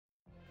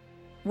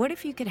What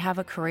if you could have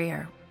a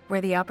career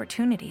where the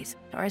opportunities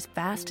are as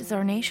vast as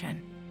our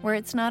nation, where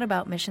it's not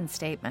about mission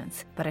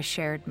statements, but a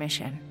shared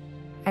mission?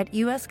 At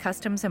U.S.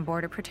 Customs and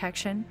Border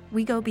Protection,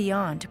 we go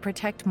beyond to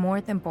protect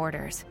more than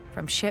borders.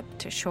 From ship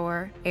to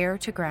shore, air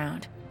to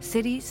ground,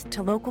 cities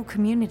to local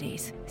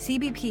communities,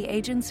 CBP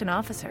agents and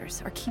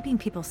officers are keeping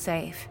people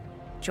safe.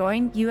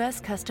 Join U.S.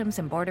 Customs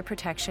and Border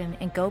Protection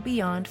and go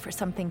beyond for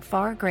something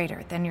far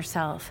greater than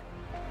yourself.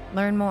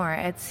 Learn more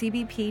at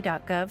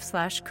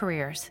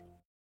cbp.gov/careers.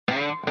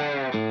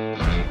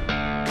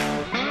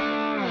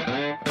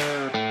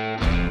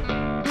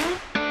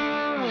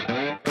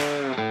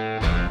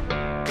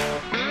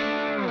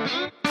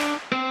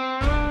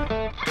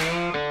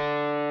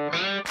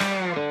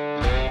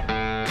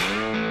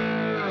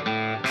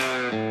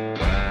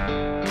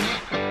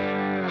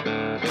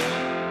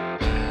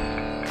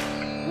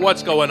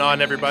 What's going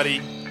on, everybody?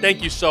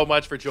 Thank you so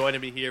much for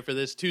joining me here for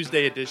this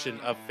Tuesday edition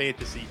of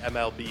Fantasy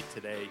MLB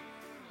Today.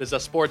 This is a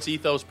Sports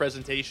Ethos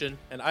presentation,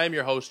 and I am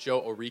your host,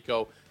 Joe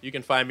Orico. You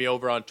can find me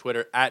over on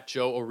Twitter at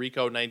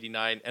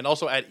JoeOrico99 and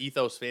also at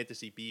Ethos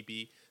Fantasy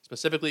BB.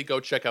 Specifically, go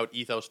check out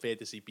Ethos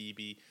Fantasy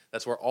BB.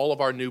 That's where all of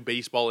our new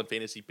baseball and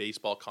fantasy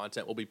baseball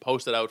content will be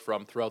posted out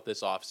from throughout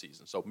this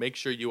offseason. So make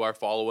sure you are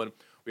following.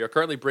 We are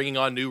currently bringing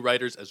on new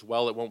writers as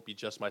well. It won't be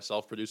just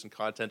myself producing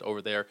content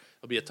over there.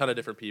 There'll be a ton of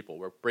different people.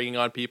 We're bringing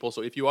on people.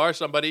 So if you are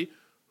somebody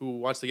who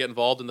wants to get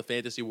involved in the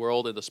fantasy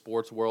world, in the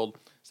sports world,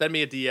 send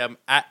me a DM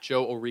at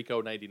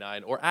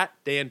JoeOrico99 or at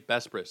Dan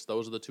Bespris.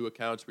 Those are the two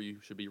accounts where you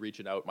should be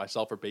reaching out.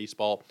 Myself for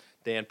baseball,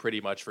 Dan pretty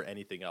much for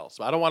anything else.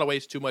 So I don't want to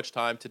waste too much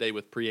time today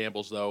with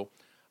preambles, though.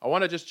 I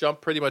want to just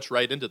jump pretty much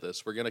right into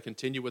this. We're going to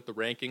continue with the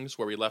rankings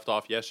where we left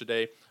off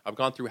yesterday. I've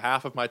gone through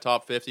half of my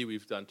top 50.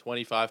 We've done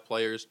 25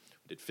 players.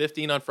 We did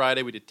 15 on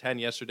Friday. We did 10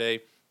 yesterday.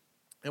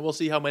 And we'll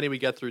see how many we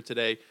get through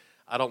today.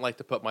 I don't like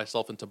to put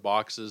myself into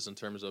boxes in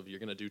terms of you're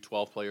going to do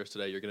 12 players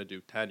today, you're going to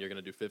do 10, you're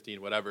going to do 15,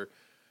 whatever.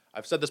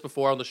 I've said this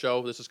before on the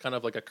show. This is kind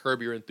of like a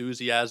Curb Your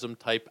Enthusiasm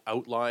type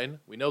outline.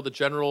 We know the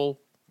general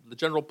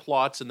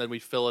plots, and then we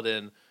fill it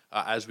in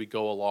as we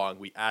go along.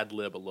 We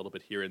ad-lib a little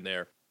bit here and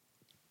there.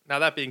 Now,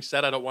 that being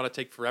said, I don't want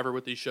to take forever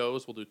with these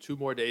shows. We'll do 2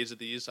 more days of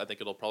these. I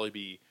think it'll probably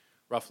be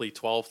roughly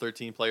 12,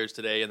 13 players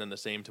today, and then the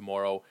same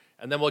tomorrow.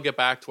 And then we'll get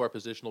back to our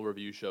positional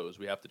review shows.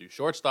 We have to do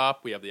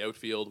shortstop, we have the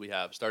outfield, we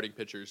have starting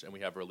pitchers, and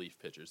we have relief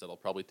pitchers. That'll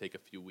probably take a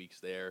few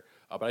weeks there.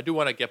 But I do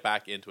want to get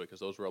back into it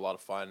because those were a lot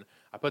of fun.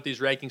 I put these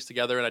rankings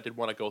together, and I did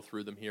want to go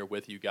through them here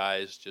with you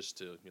guys just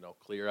to,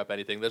 clear up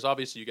anything. There's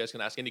obviously, you guys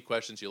can ask any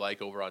questions you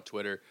like over on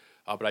Twitter,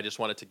 but I just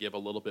wanted to give a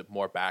little bit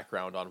more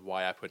background on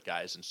why I put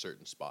guys in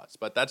certain spots.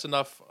 But that's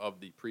enough of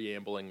the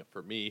preambling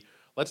for me.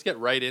 Let's get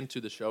right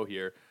into the show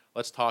here.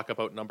 Let's talk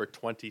about number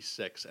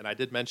 26. And I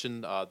did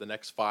mention the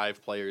next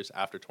 5 players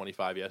after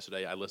 25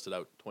 yesterday. I listed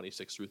out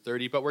 26 through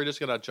 30, but we're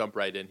just going to jump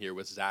right in here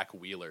with Zach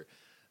Wheeler.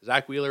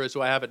 Zach Wheeler is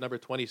who I have at number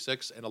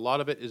 26, and a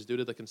lot of it is due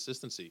to the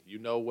consistency. You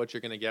know what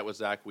you're going to get with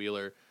Zach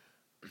Wheeler,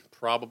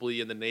 probably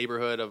in the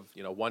neighborhood of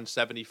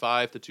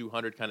 175 to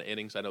 200 kind of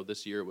innings. I know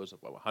this year it was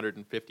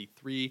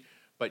 153,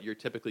 but you're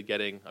typically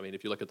getting,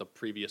 if you look at the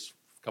previous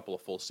couple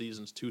of full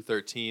seasons,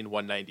 213,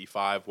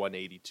 195,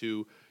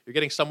 182. You're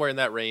getting somewhere in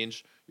that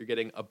range. You're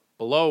getting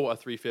below a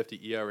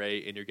 350 ERA,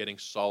 and you're getting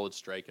solid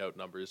strikeout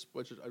numbers,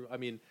 which is,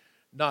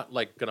 not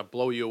like going to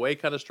blow you away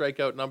kind of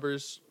strikeout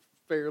numbers.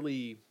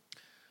 Fairly,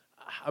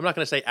 I'm not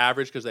going to say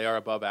average because they are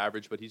above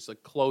average, but he's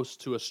like close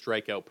to a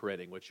strikeout per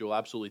inning, which you'll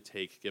absolutely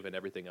take given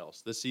everything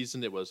else. This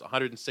season, it was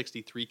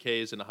 163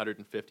 Ks in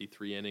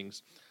 153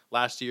 innings.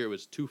 Last year, it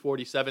was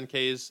 247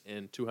 Ks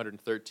in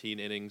 213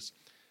 innings.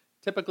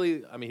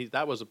 Typically,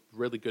 that was a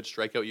really good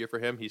strikeout year for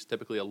him. He's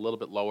typically a little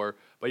bit lower,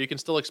 but you can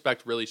still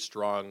expect really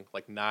strong,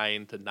 like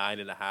 9 to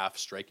 9.5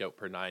 strikeout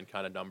per 9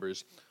 kind of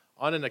numbers.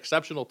 On an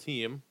exceptional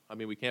team,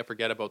 we can't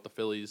forget about the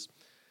Phillies.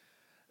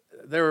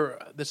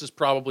 This is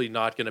probably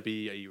not going to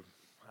be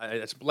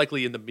it's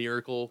likely in the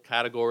miracle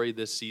category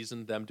this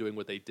season, them doing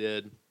what they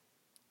did.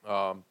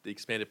 The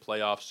expanded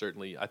playoffs,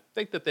 certainly. I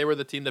think that they were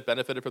the team that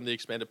benefited from the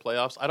expanded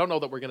playoffs. I don't know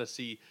that we're going to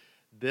see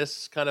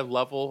this kind of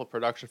level of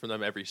production from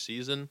them every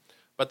season,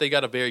 but they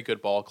got a very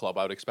good ball club.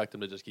 I would expect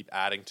them to just keep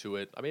adding to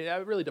it.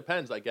 It really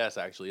depends, I guess,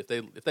 actually.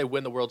 If they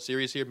win the World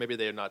Series here, maybe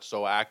they're not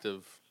so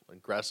active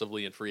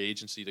aggressively in free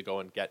agency to go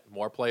and get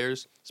more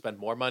players, spend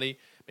more money.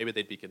 Maybe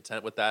they'd be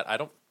content with that. I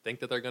don't think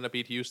that they're going to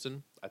beat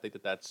Houston. I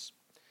think that'd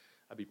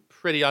be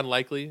pretty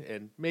unlikely.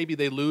 And maybe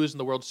they lose in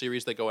the World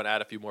Series. They go and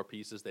add a few more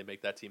pieces. They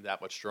make that team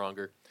that much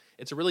stronger.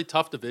 It's a really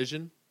tough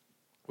division,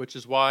 which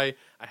is why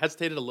I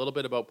hesitated a little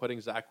bit about putting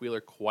Zach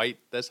Wheeler quite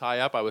this high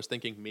up. I was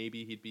thinking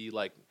maybe he'd be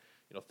like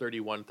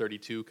 31,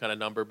 32 kind of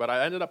number, but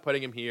I ended up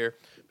putting him here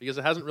because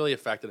it hasn't really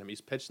affected him.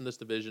 He's pitched in this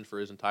division for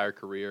his entire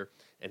career,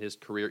 and his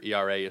career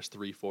ERA is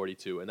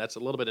 3.42, and that's a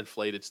little bit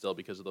inflated still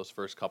because of those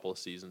first couple of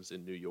seasons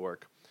in New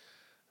York.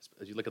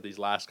 As you look at these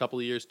last couple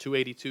of years,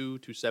 282,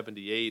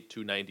 278,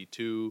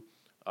 292.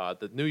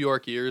 The New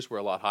York years were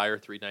a lot higher,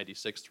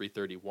 396,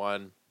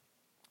 331.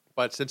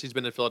 But since he's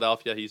been in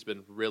Philadelphia, he's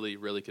been really,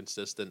 really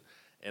consistent.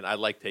 and I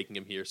like taking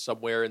him here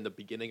somewhere in the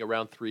beginning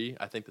around 3.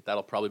 I think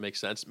that'll probably make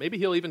sense. Maybe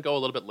he'll even go a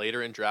little bit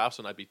later in drafts,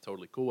 and I'd be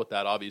totally cool with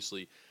that,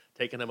 obviously,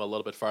 taking him a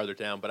little bit farther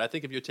down. But I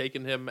think if you're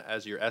taking him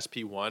as your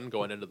SP1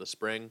 going into the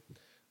spring,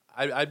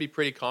 I'd be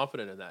pretty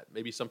confident in that.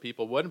 Maybe some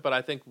people wouldn't, but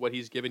I think what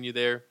he's given you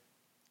there,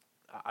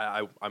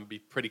 I'm be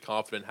pretty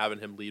confident having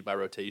him lead by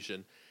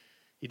rotation.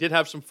 He did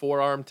have some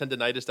forearm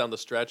tendonitis down the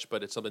stretch,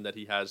 but it's something that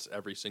he has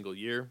every single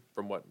year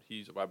from what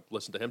I've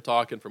listened to him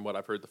talk and from what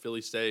I've heard the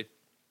Phillies say.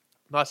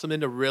 Not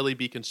something to really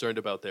be concerned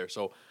about there.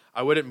 So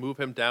I wouldn't move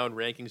him down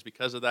rankings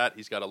because of that.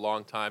 He's got a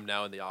long time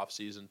now in the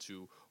offseason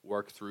to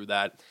work through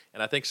that.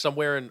 And I think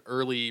somewhere in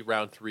early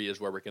round 3 is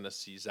where we're going to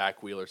see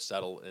Zach Wheeler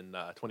settle in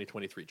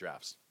 2023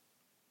 drafts.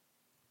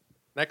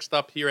 Next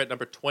up here at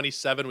number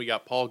 27, we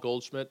got Paul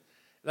Goldschmidt.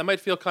 That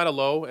might feel kind of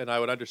low, and I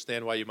would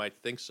understand why you might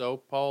think so.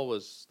 Paul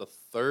was the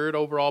 3rd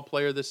overall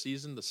player this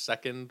season, the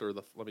 2nd,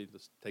 let me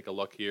just take a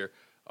look here.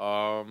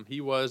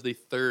 He was the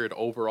 3rd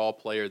overall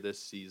player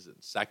this season,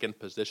 2nd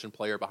position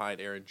player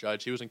behind Aaron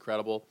Judge. He was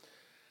incredible.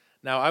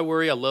 Now, I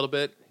worry a little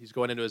bit. He's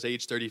going into his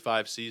age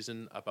 35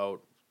 season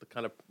about the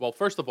kind of, well,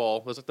 first of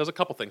all, there's a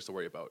couple things to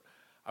worry about.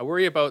 I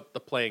worry about the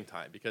playing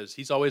time because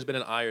he's always been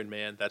an Iron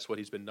Man. That's what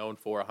he's been known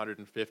for,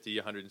 150,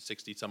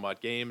 160 some odd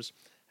games.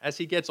 As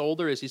he gets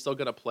older, is he still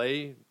going to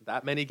play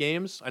that many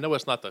games? I know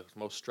it's not the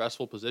most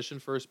stressful position,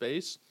 first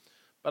base,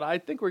 but I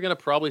think we're going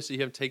to probably see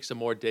him take some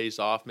more days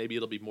off. Maybe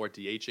it'll be more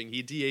DHing.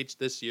 He DH'd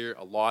this year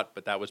a lot,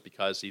 but that was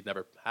because he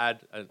never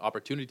had an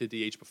opportunity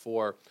to DH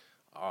before.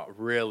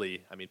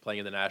 Really, I mean, playing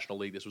in the National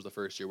League, this was the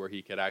first year where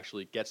he could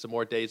actually get some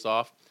more days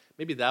off.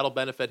 Maybe that'll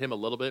benefit him a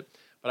little bit,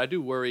 but I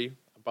do worry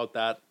about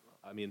that.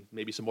 I mean,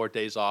 maybe some more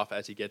days off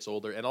as he gets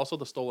older. And also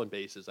the stolen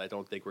bases, I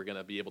don't think we're going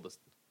to be able to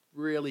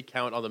really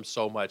count on them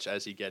so much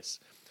as he gets,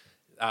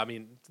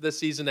 this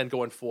season and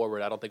going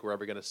forward, I don't think we're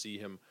ever going to see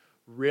him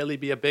really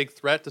be a big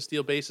threat to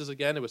steal bases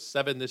again. It was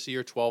 7 this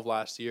year, 12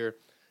 last year.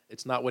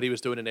 It's not what he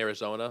was doing in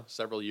Arizona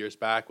several years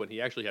back when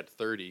he actually had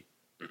 30.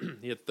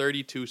 He had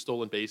 32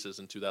 stolen bases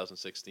in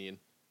 2016.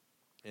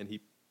 And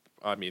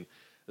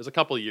there's a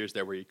couple of years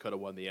there where he could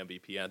have won the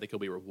MVP, and I think he'll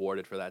be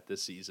rewarded for that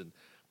this season.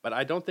 But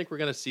I don't think we're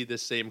going to see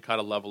this same kind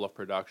of level of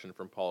production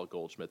from Paul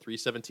Goldschmidt.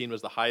 317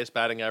 was the highest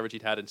batting average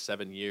he'd had in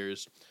 7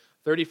 years.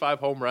 35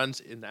 home runs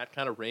in that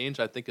kind of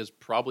range I think is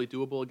probably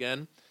doable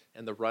again.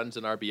 And the runs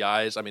and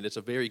RBIs, it's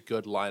a very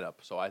good lineup.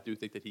 So I do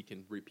think that he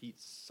can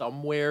repeat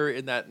somewhere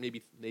in that.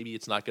 Maybe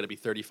it's not going to be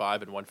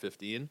 35 and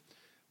 115.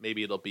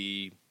 Maybe it'll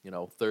be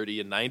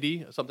 30 and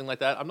 90, something like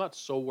that. I'm not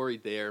so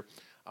worried there.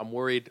 I'm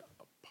worried.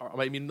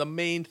 The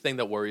main thing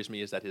that worries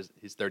me is that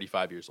he's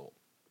 35 years old.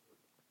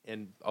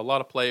 And a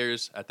lot of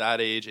players at that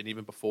age and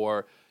even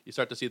before, you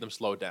start to see them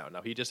slow down.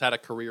 Now, he just had a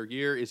career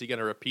year. Is he going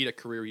to repeat a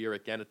career year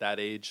again at that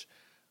age?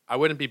 I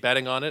wouldn't be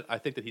betting on it. I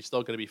think that he's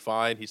still going to be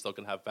fine. He's still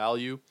going to have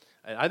value.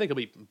 And I think he'll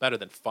be better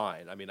than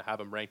fine. I have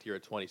him ranked here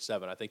at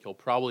 27. I think he'll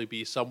probably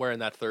be somewhere in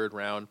that 3rd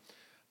round.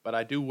 But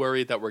I do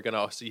worry that we're going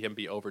to see him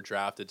be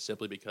overdrafted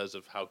simply because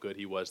of how good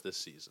he was this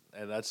season.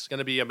 And that's going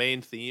to be a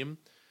main theme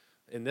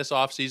in this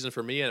offseason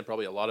for me, and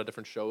probably a lot of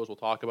different shows we'll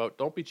talk about.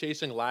 Don't be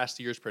chasing last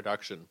year's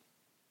production.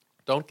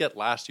 Don't get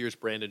last year's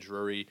Brandon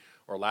Drury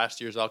or last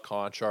year's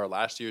Alcantara or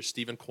last year's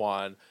Stephen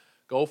Kwan.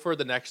 Go for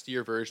the next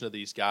year version of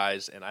these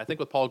guys. And I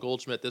think with Paul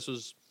Goldschmidt, this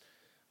was,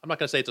 I'm not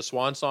going to say it's a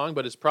swan song,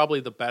 but it's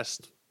probably the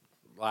best,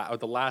 or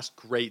the last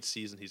great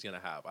season he's going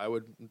to have. I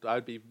would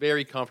be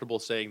very comfortable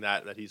saying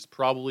that he's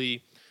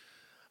probably,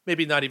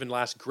 maybe not even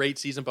last great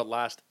season, but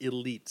last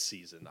elite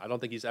season. I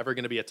don't think he's ever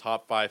going to be a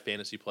top 5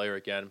 fantasy player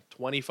again.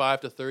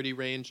 25 to 30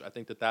 range, I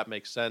think that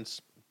makes sense.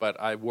 But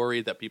I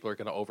worry that people are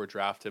going to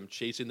overdraft him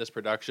chasing this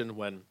production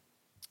when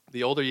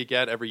the older you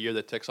get, every year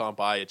that ticks on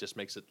by, it just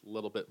makes it a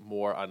little bit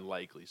more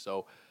unlikely.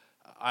 So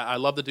I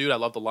love the dude. I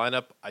love the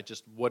lineup. I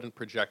just wouldn't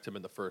project him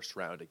in the 1st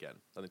round again.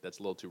 I think that's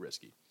a little too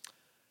risky.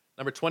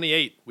 Number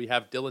 28, we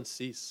have Dylan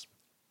Cease.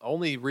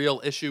 Only real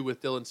issue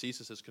with Dylan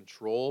Cease is his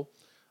control.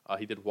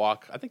 He did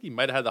walk. I think he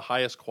might have had the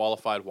highest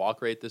qualified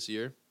walk rate this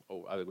year.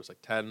 I think it was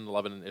like 10,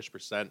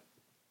 11-ish%.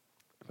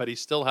 But he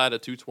still had a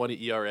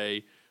 2.20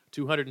 ERA,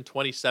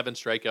 227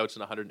 strikeouts in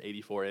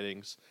 184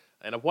 innings,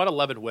 and a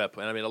 111 whip.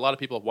 And a lot of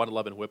people have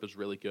 111 whip is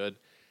really good.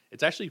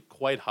 It's actually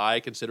quite high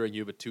considering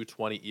you have a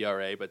 2.20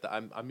 ERA, but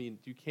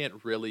you can't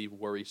really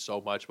worry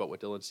so much about what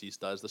Dylan Cease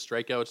does. The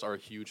strikeouts are a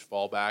huge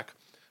fallback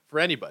for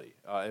anybody.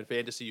 In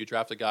fantasy, you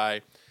draft a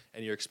guy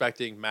and you're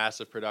expecting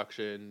massive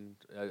production,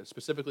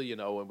 specifically,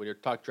 when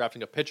you're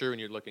drafting a pitcher and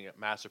you're looking at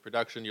massive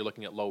production, you're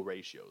looking at low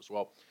ratios.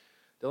 Well,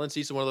 Dylan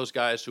Cease is one of those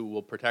guys who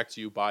will protect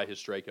you by his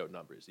strikeout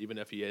numbers. Even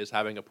if he is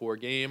having a poor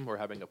game or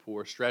having a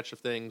poor stretch of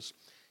things,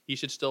 he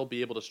should still be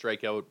able to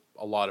strike out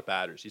a lot of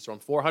batters. He's thrown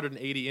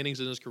 480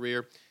 innings in his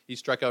career. He's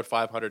struck out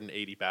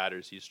 580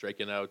 batters. He's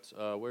striking out,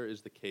 where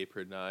is the K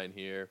per 9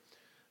 here?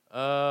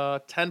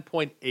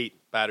 10.8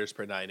 batters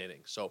per 9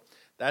 innings. So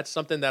that's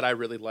something that I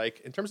really like.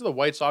 In terms of the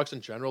White Sox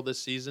in general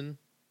this season,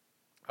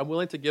 I'm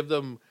willing to give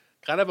them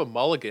kind of a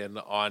mulligan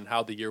on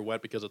how the year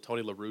went because of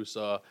Tony La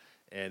Russa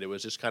and it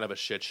was just kind of a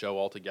shit show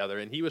altogether.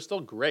 And he was still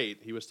great.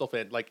 He was still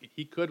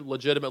he could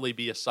legitimately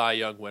be a Cy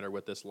Young winner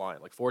with this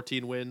line. Like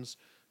 14 wins,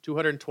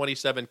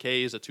 227 Ks,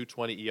 a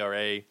 2.20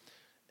 ERA.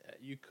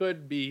 You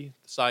could be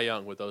Cy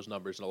Young with those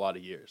numbers in a lot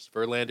of years.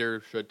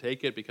 Verlander should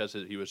take it because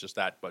he was just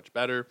that much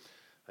better.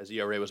 His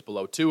ERA was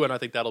below 2, and I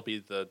think that'll be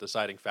the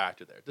deciding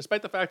factor there.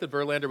 Despite the fact that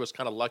Verlander was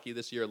kind of lucky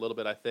this year a little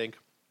bit, I think.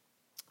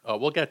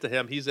 We'll get to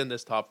him. He's in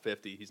this top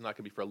 50. He's not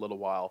going to be for a little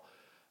while.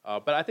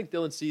 But I think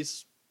Dylan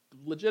Cease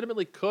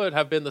legitimately could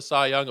have been the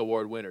Cy Young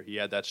Award winner. He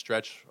had that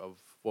stretch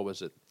of,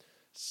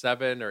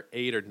 7 or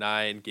 8 or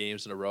 9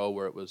 games in a row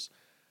where it was,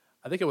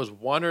 I think it was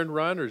 1 earned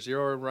run or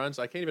 0 earned runs.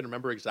 I can't even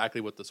remember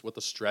exactly what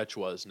the stretch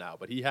was now,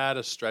 but he had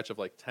a stretch of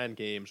like 10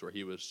 games where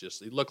he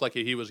looked like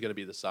he was going to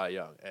be the Cy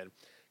Young. And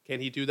can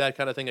he do that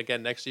kind of thing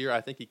again next year?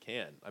 I think he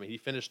can. I mean, he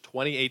finished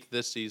 28th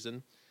this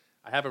season.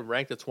 I have him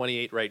ranked at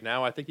 28 right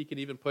now. I think he can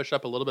even push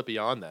up a little bit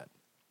beyond that.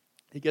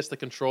 He gets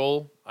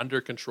the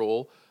under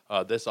control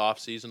this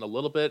offseason a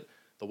little bit.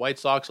 The White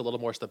Sox, a little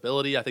more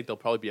stability. I think they'll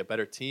probably be a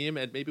better team,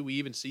 and maybe we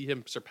even see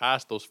him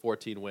surpass those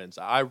 14 wins.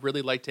 I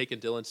really like taking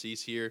Dylan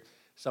Cease here,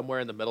 somewhere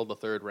in the middle of the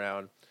third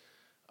round.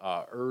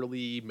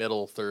 Early,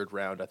 middle, third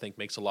round, I think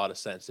makes a lot of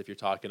sense if you're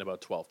talking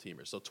about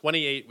 12-teamers. So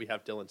 28, we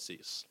have Dylan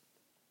Cease.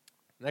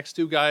 Next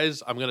two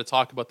guys, I'm going to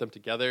talk about them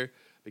together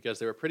because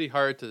they were pretty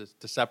hard to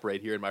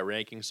separate here in my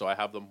rankings, so I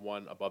have them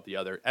one above the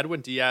other.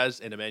 Edwin Diaz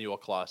and Emmanuel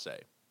Clase.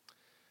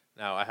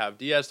 Now, I have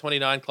Diaz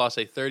 29,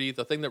 Clase 30.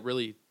 The thing that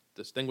really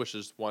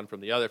distinguishes one from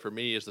the other for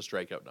me is the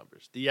strikeout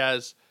numbers.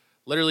 Diaz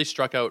literally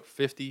struck out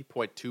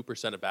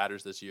 50.2% of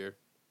batters this year.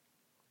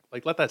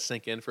 Like, let that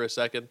sink in for a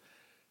second.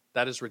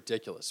 That is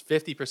ridiculous.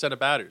 50% of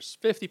batters.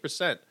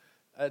 50%.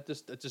 It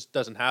just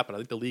doesn't happen. I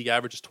think the league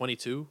average is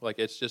 22. Like,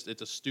 it's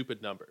a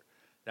stupid number.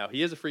 Now,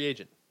 he is a free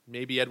agent.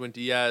 Maybe Edwin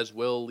Diaz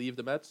will leave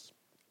the Mets.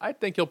 I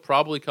think he'll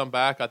probably come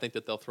back. I think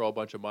that they'll throw a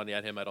bunch of money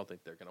at him. I don't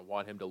think they're going to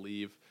want him to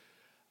leave.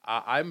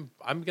 I'm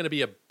going to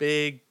be a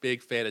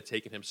big fan of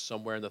taking him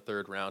somewhere in the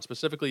third round,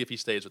 specifically if he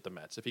stays with the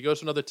Mets. If he goes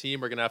to another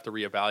team, we're going to have to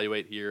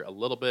reevaluate here a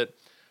little bit.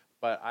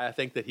 But I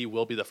think that he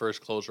will be the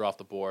first closer off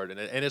the board. And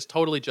it's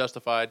totally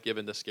justified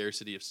given the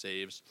scarcity of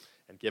saves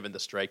and given the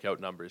strikeout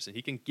numbers. And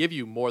he can give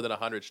you more than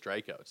 100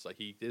 strikeouts.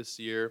 Like this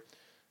year,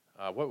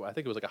 I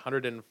think it was like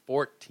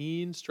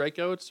 114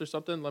 strikeouts or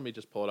something. Let me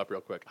just pull it up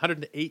real quick.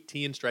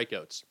 118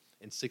 strikeouts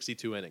in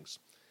 62 innings.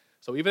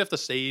 So even if the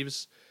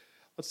saves,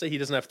 let's say he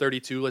doesn't have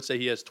 32, let's say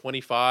he has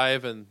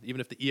 25, and even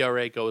if the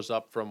ERA goes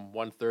up from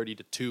 130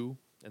 to 2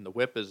 and the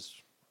whip is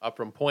up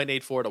from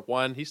 0.84 to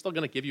 1, he's still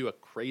going to give you a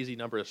crazy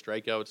number of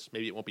strikeouts.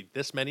 Maybe it won't be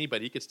this many,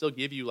 but he could still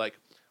give you like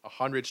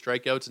 100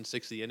 strikeouts in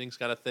 60 innings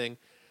kind of thing.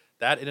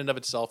 That in and of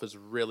itself is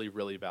really,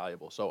 really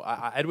valuable. So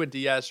Edwin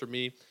Diaz, for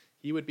me,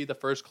 he would be the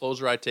first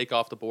closer I'd take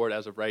off the board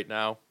as of right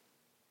now.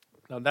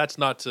 Now, that's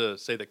not to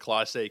say that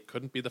Clase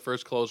couldn't be the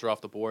first closer off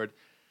the board.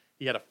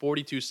 He had a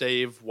 42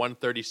 save,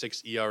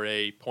 136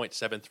 ERA,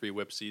 .73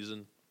 whip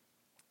season.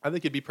 I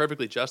think it'd be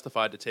perfectly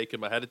justified to take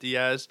him ahead of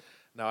Diaz.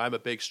 Now, I'm a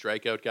big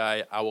strikeout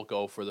guy. I will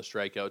go for the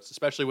strikeouts,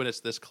 especially when it's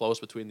this close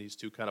between these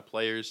two kind of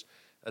players.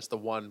 That's the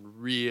one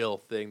real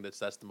thing that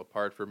sets them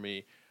apart for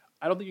me.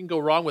 I don't think you can go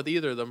wrong with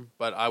either of them,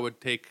 but I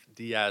would take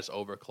Diaz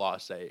over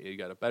Clase. You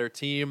got a better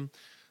team.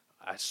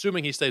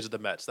 Assuming he stays with the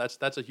Mets,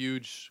 that's a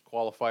huge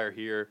qualifier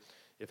here.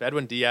 If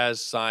Edwin Diaz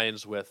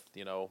signs with,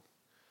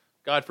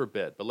 God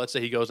forbid, but let's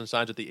say he goes and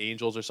signs with the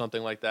Angels or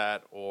something like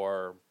that,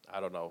 or I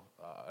don't know,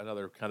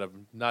 another kind of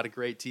not a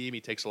great team. He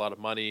takes a lot of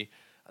money.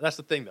 That's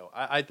the thing, though.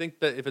 I think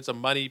that if it's a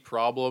money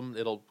problem,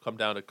 it'll come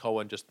down to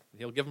Cohen.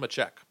 He'll give him a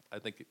check. I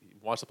think he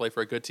wants to play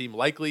for a good team.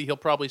 Likely, he'll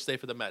probably stay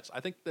for the Mets. I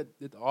think that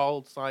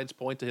all signs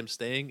point to him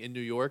staying in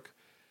New York.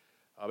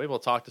 Maybe we'll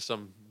talk to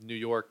some New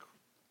York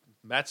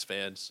Mets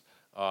fans.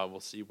 We'll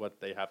see what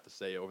they have to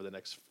say over the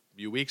next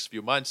few weeks,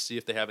 few months, see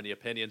if they have any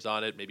opinions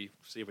on it, maybe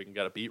see if we can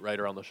get a beat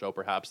writer on the show,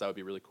 perhaps. That would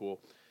be really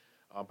cool.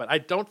 But I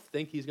don't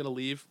think he's going to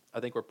leave. I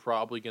think we're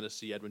probably going to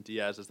see Edwin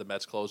Diaz as the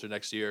Mets closer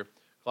next year.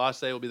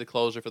 Clase will be the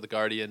closer for the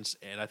Guardians,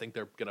 and I think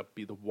they're going to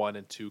be the 1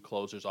 and 2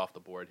 closers off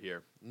the board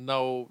here.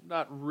 No,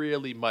 not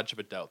really much of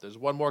a doubt. There's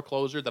one more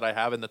closer that I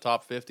have in the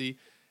top 50.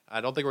 I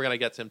don't think we're going to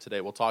get to him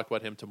today. We'll talk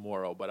about him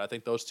tomorrow, but I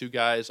think those two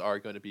guys are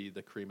going to be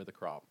the cream of the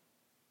crop.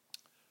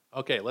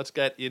 Okay, let's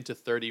get into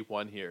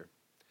 31 here.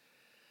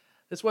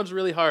 This one's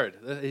really hard.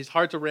 He's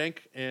hard to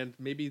rank, and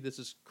maybe this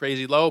is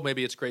crazy low,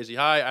 maybe it's crazy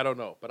high, I don't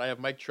know. But I have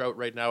Mike Trout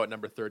right now at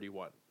number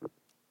 31.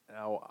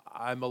 Now,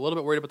 I'm a little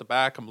bit worried about the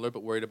back. I'm a little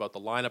bit worried about the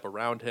lineup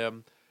around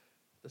him.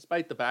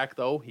 Despite the back,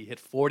 though, he hit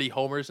 40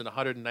 homers in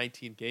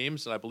 119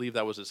 games, and I believe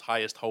that was his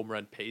highest home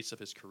run pace of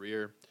his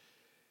career.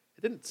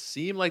 It didn't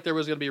seem like there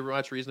was going to be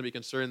much reason to be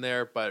concerned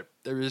there, but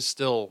there is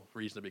still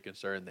reason to be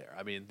concerned there.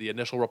 I mean, the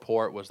initial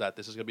report was that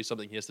this is going to be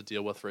something he has to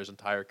deal with for his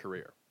entire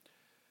career.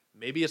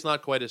 Maybe it's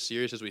not quite as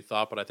serious as we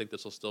thought, but I think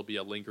this will still be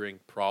a lingering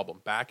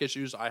problem. Back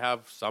issues, I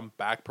have some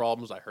back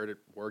problems. I heard it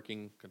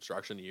working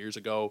construction years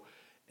ago,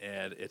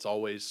 and it's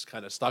always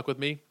kind of stuck with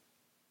me.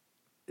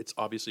 It's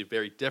obviously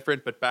very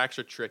different, but backs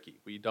are tricky.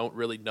 We don't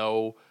really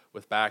know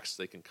with backs.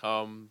 They can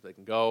come, they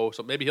can go.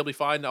 So maybe he'll be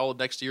fine all of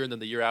next year, and then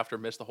the year after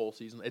miss the whole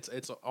season.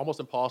 It's almost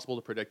impossible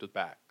to predict with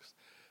backs.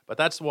 But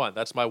that's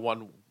my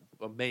one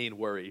main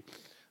worry.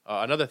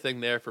 Another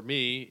thing there for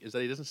me is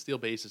that he doesn't steal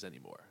bases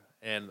anymore.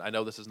 And I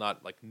know this is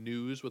not like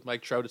news with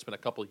Mike Trout. It's been a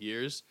couple of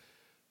years,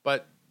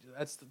 but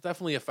that's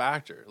definitely a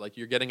factor. Like,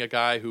 you're getting a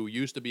guy who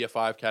used to be a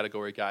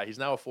 5-category guy. He's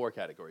now a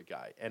 4-category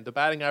guy. And the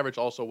batting average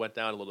also went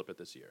down a little bit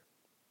this year.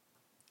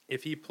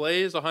 If he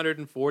plays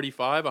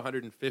 145,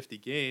 150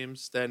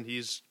 games, then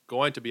he's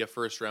going to be a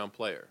first-round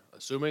player,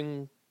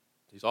 assuming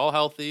he's all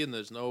healthy and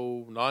there's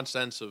no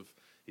nonsense of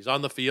he's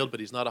on the field, but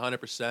he's not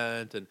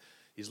 100% and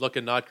he's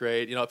looking not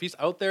great. If he's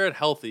out there and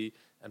healthy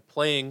and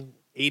playing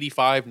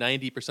 85,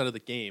 90% of the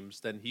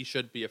games, then he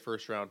should be a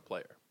first-round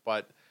player.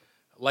 But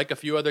like a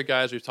few other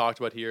guys we've talked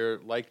about here,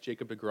 like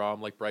Jacob deGrom,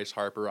 like Bryce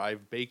Harper,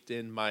 I've baked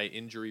in my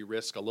injury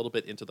risk a little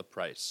bit into the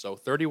price. So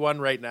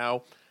 31 right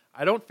now.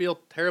 I don't feel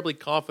terribly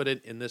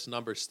confident in this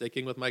number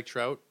sticking with Mike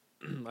Trout.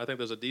 I think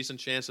there's a decent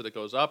chance that it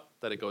goes up,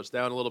 that it goes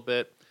down a little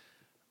bit.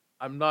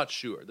 I'm not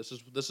sure. This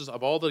is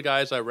of all the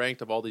guys I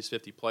ranked, of all these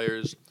 50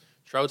 players,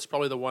 Trout's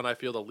probably the one I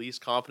feel the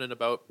least confident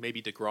about.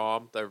 Maybe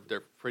deGrom.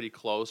 They're pretty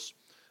close.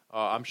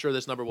 I'm sure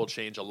this number will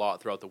change a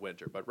lot throughout the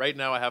winter. But right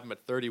now I have him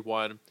at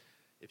 31.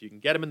 If you can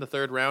get him in the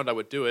third round, I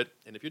would do it.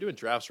 And if you're doing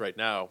drafts right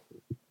now,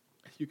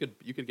 you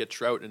could get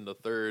Trout in the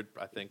third,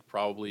 I think,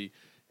 probably,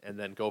 and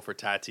then go for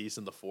Tatis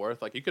in the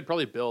fourth. Like, you could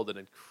probably build an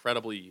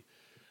incredibly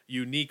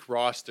unique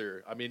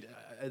roster. I mean,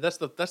 that's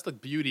the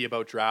beauty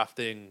about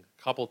drafting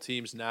a couple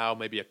teams now,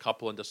 maybe a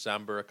couple in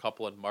December, a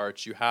couple in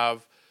March. You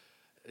have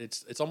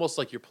it's almost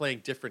like you're playing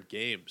different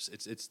games.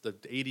 It's the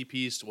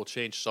ADPs will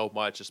change so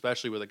much,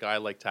 especially with a guy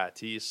like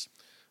Tatis.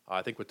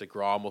 I think with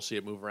deGrom, we'll see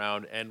it move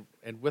around, and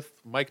with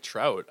Mike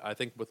Trout, I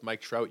think with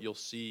Mike Trout, you'll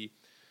see.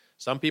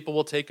 Some people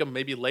will take him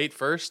maybe late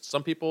first.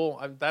 Some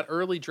people, that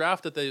early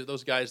draft that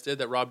those guys did,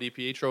 that Rob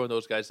DiPietro and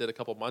those guys did a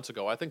couple months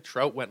ago, I think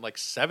Trout went like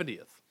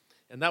 70th.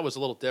 And that was a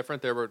little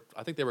different.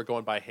 I think they were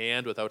going by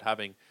hand without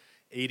having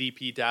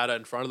ADP data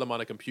in front of them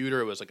on a computer.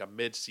 It was like a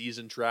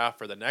mid-season draft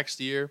for the next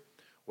year,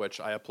 which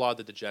I applaud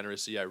the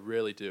degeneracy. I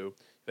really do.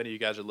 If any of you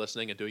guys are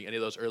listening and doing any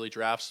of those early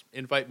drafts,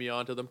 invite me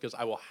onto them because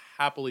I will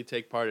happily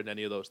take part in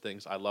any of those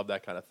things. I love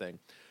that kind of thing.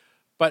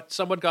 But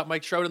someone got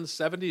Mike Trout in the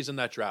 70s in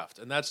that draft,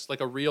 and that's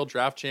like a real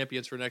draft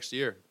champions for next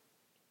year.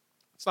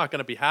 It's not going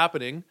to be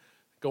happening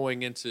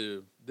going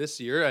into this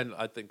year, and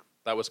I think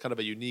that was kind of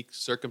a unique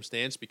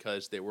circumstance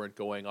because they weren't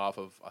going off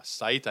of a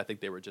site. I think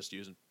they were just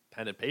using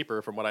pen and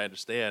paper, from what I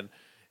understand,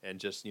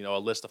 and just, a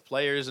list of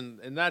players. And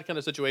in that kind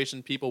of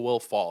situation, people will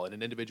fall. In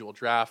an individual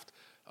draft,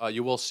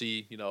 you will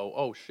see,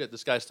 oh, shit,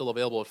 this guy's still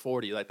available at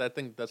 40. Like, that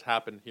thing does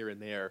happen here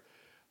and there.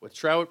 With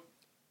Trout,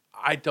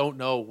 I don't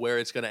know where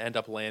it's going to end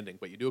up landing,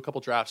 but you do a couple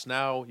drafts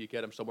now, you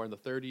get him somewhere in the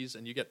 30s,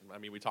 and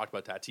we talked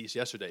about Tatis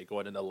yesterday,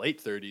 going in the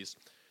late 30s.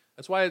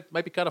 That's why it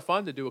might be kind of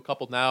fun to do a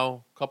couple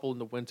now, a couple in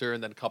the winter,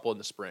 and then a couple in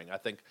the spring. I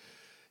think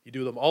you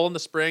do them all in the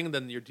spring,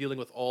 then you're dealing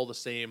with all the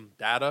same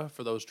data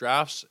for those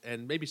drafts,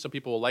 and maybe some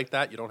people will like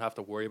that. You don't have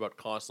to worry about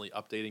constantly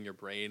updating your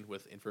brain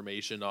with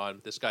information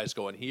on this guy's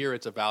going here,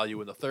 it's a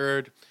value in the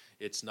third,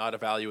 it's not a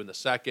value in the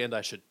second,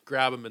 I should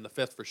grab him in the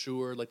fifth for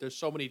sure. Like, there's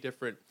so many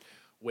different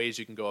ways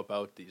you can go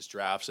about these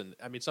drafts. And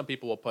some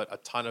people will put a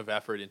ton of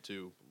effort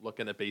into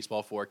looking at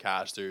baseball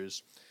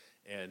forecasters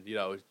and,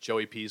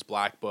 Joey P's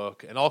Black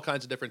Book and all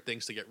kinds of different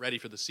things to get ready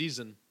for the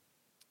season.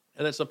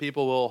 And then some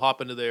people will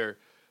hop into their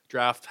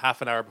draft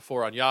half an hour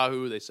before on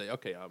Yahoo. They say,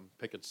 okay, I'm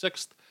picking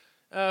sixth.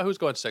 Who's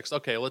going sixth?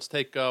 Okay, let's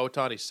take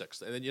Ohtani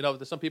sixth. And then,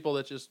 there's some people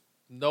that just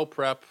no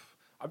prep.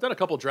 I've done a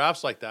couple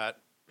drafts like that.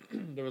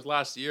 There was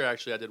last year,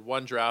 actually, I did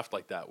one draft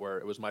like that where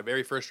it was my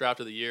very first draft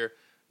of the year,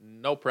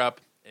 no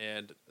prep.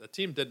 And the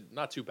team did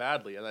not too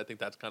badly, and I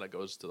think that kind of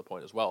goes to the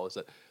point as well, is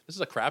that this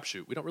is a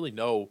crapshoot. We don't really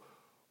know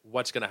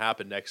what's going to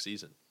happen next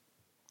season.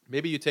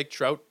 Maybe you take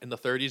Trout in the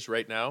 30s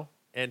right now,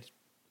 and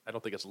I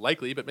don't think it's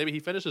likely, but maybe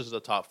he finishes as a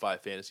top 5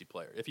 fantasy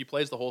player. If he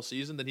plays the whole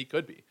season, then he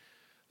could be.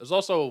 There's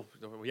also,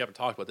 we haven't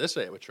talked about this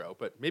yet with Trout,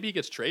 but maybe he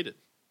gets traded.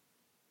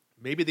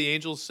 Maybe the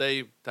Angels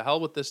say, to hell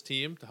with this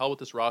team, to hell with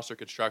this roster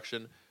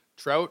construction.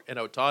 Trout and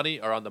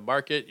Ohtani are on the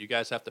market. You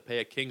guys have to pay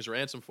a king's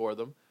ransom for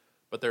them,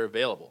 but they're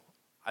available.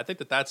 I think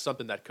that's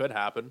something that could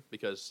happen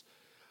because,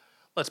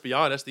 let's be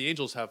honest, the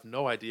Angels have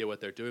no idea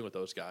what they're doing with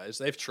those guys.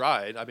 They've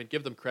tried.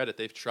 Give them credit.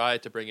 They've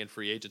tried to bring in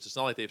free agents. It's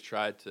not like they've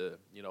tried to,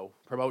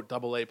 promote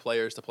AA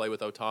players to play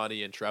with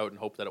Ohtani and Trout and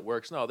hope that it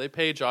works. No, they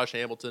paid Josh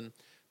Hamilton.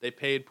 They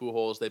paid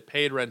Pujols. They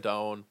paid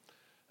Rendon.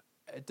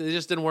 It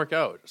just didn't work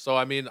out.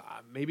 So,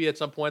 maybe at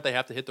some point they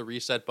have to hit the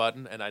reset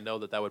button, and I know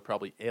that would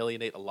probably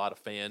alienate a lot of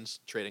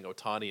fans, trading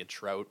Ohtani and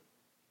Trout.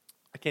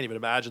 I can't even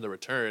imagine the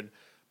return.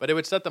 But it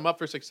would set them up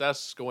for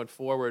success going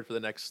forward for the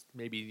next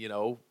maybe,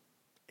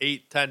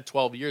 8, 10,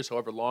 12 years,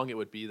 however long it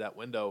would be, that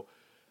window.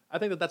 I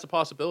think that's a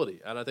possibility,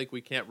 and I think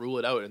we can't rule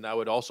it out, and that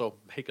would also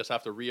make us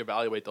have to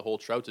reevaluate the whole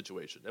Trout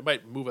situation. It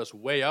might move us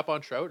way up on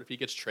Trout if he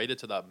gets traded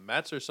to the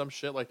Mets or some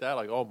shit like that,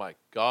 like, oh my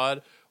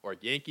God, or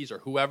Yankees or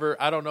whoever.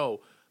 I don't know.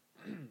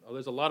 Oh,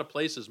 there's a lot of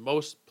places,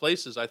 most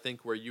places I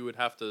think where you would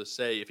have to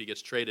say if he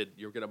gets traded,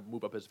 you're going to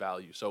move up his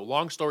value. So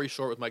long story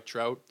short with Mike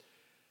Trout,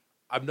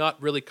 I'm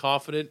not really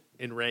confident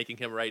in ranking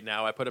him right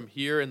now. I put him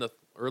here in the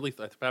early,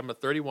 I have him at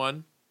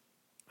 31.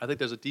 I think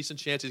there's a decent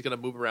chance he's going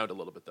to move around a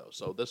little bit though.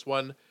 So this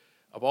one,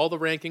 of all the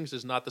rankings,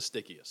 is not the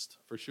stickiest.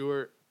 For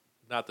sure,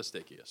 not the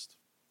stickiest.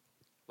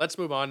 Let's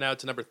move on now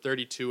to number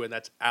 32, and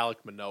that's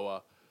Alek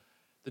Manoah.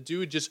 The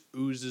dude just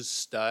oozes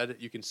stud.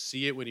 You can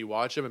see it when you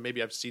watch him, and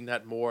maybe I've seen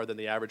that more than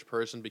the average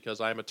person because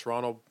I'm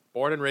a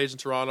born and raised in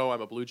Toronto. I'm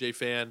a Blue Jay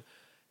fan,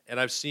 and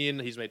I've seen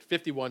he's made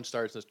 51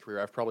 starts in his career.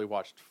 I've probably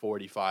watched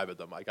 45 of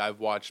them. Like I've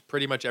watched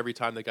pretty much every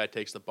time the guy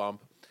takes the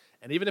bump,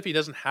 and even if he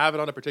doesn't have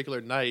it on a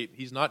particular night,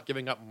 he's not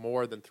giving up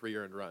more than 3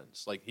 earned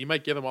runs. Like he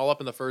might give them all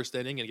up in the first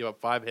inning and give up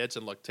 5 hits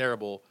and look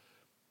terrible.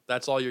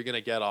 That's all you're going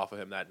to get off of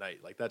him that night.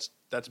 Like that's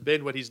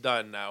been what he's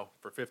done now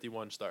for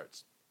 51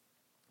 starts.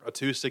 A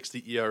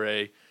 2.60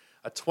 ERA,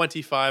 a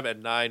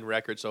 25-9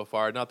 record so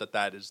far. Not that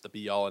that is the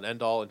be-all and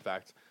end-all. In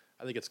fact,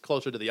 I think it's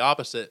closer to the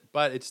opposite.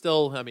 But it's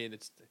still, I mean,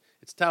 it's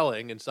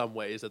telling in some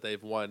ways that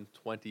they've won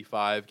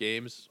 25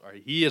 games, or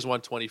he has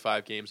won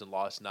 25 games and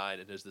lost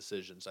 9 in his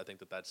decisions. I think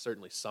that that's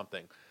certainly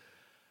something.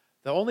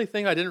 The only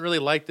thing I didn't really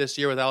like this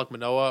year with Alek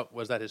Manoah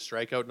was that his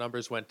strikeout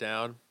numbers went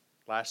down.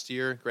 Last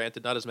year,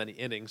 granted, not as many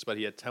innings, but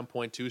he had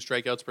 10.2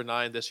 strikeouts per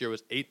 9. This year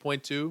was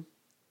 8.2.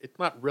 It's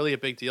not really a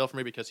big deal for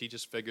me because he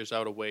just figures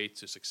out a way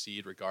to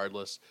succeed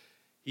regardless.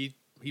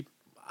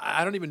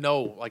 I don't even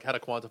know like how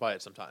to quantify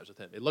it sometimes with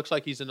him. It looks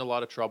like he's in a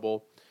lot of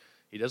trouble.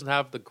 He doesn't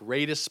have the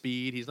greatest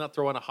speed. He's not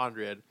throwing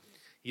 100.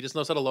 He just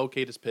knows how to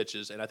locate his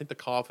pitches, and I think the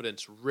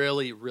confidence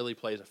really, really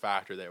plays a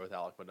factor there with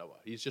Alek Manoah.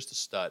 He's just a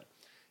stud.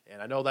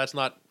 And I know that's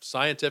not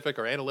scientific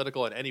or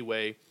analytical in any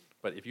way,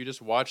 but if you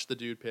just watch the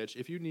dude pitch,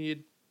 if you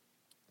need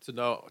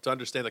to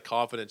understand the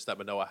confidence that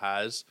Manoah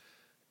has,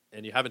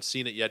 and you haven't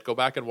seen it yet, go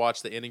back and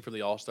watch the inning from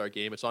the All-Star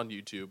game. It's on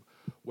YouTube,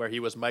 where he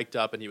was mic'd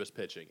up and he was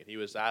pitching. And he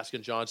was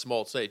asking John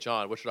Smoltz, hey,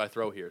 John, what should I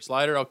throw here?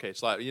 Slider? Okay,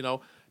 slider.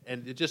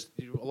 And it just,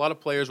 a lot of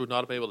players would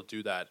not have been able to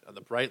do that. On the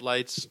bright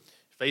lights,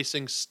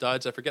 facing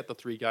studs. I forget the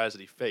 3 guys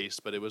that he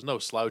faced, but it was no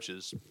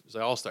slouches. It was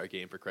an All-Star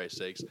game, for Christ's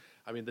sakes.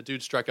 I mean, the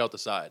dude struck out the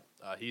side.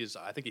 I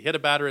think he hit a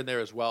batter in there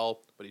as well,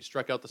 but he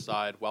struck out the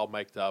side while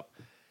mic'd up.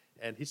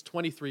 And he's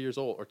 23 years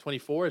old, or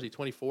 24. Is he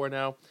 24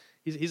 now?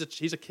 He's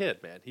a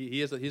kid, man.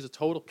 He's a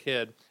total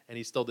kid, and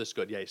he's still this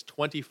good. Yeah, he's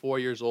 24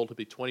 years old. He'll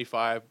be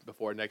 25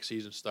 before next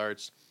season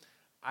starts.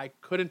 I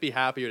couldn't be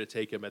happier to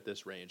take him at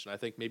this range, and I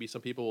think maybe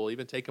some people will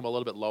even take him a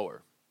little bit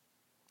lower.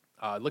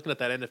 Looking at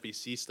that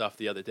NFBC stuff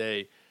the other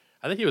day,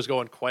 I think he was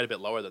going quite a bit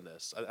lower than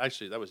this.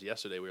 Actually, that was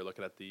yesterday. We were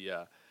looking at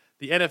the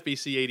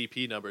NFBC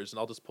ADP numbers, and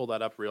I'll just pull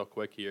that up real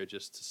quick here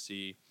just to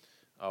see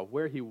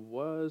where he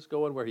was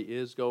going, where he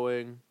is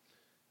going.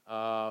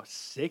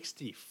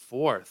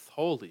 64th.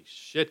 Holy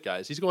shit,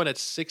 guys. He's going at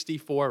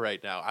 64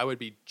 right now. I would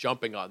be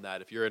jumping on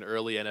that if you're in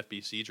early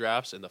NFBC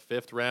drafts in the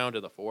 5th round,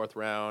 in the 4th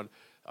round.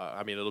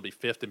 It'll be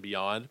 5th and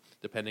beyond,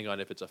 depending on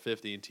if it's a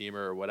 15-teamer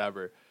or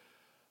whatever.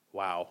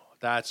 Wow.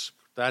 That's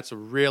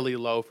really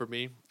low for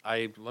me.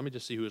 Let me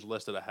just see who's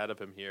listed ahead of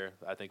him here.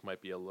 I think might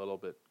be a little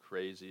bit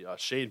crazy.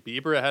 Shane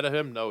Bieber ahead of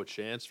him? No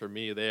chance for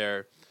me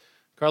there.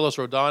 Carlos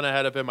Rodon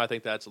ahead of him? I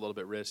think that's a little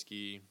bit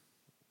risky.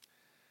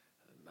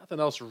 Nothing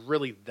else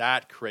really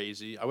that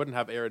crazy. I wouldn't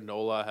have Aaron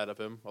Nola ahead of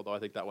him, although I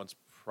think that one's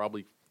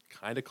probably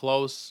kind of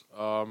close.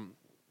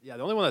 The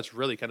only one that's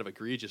really kind of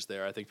egregious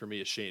there, I think, for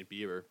me is Shane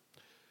Bieber.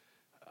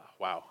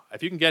 Wow.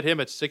 If you can get him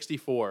at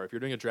 64, if you're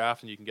doing a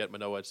draft and you can get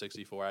Manoah at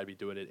 64, I'd be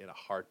doing it in a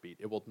heartbeat.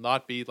 It will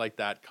not be like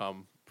that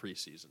come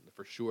preseason.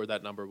 For sure,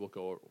 that number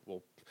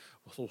will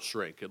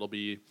shrink. It'll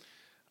be,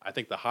 I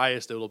think the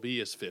highest it will be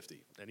is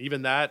 50. And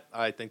even that,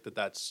 I think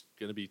that's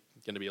going to be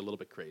a little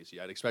bit crazy.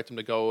 I'd expect him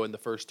to go in the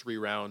first 3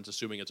 rounds,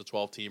 assuming it's a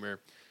 12-teamer.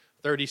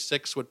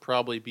 36 would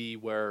probably be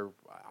where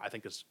I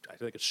think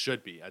it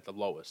should be at the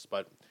lowest.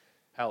 But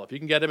hell, if you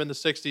can get him in the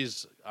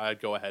 60s, I'd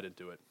go ahead and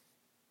do it.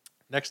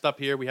 Next up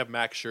here, we have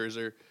Max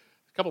Scherzer.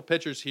 A couple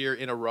pitchers here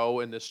in a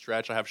row in this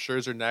stretch. I have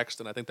Scherzer next,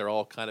 and I think they're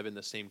all kind of in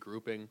the same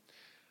grouping.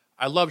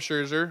 I love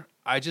Scherzer.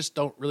 I just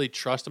don't really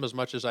trust him as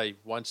much as I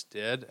once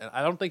did. And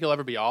I don't think he'll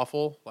ever be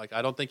awful. Like,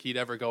 I don't think he'd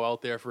ever go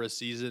out there for a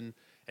season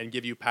and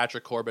give you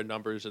Patrick Corbin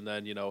numbers and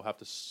then, have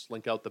to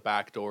slink out the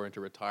back door into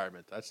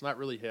retirement. That's not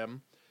really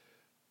him.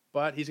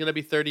 But he's going to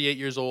be 38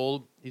 years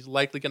old. He's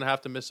likely going to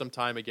have to miss some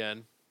time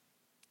again.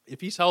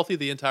 If he's healthy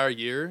the entire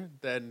year,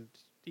 then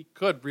he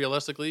could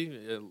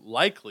realistically,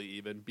 likely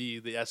even, be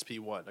the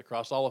SP1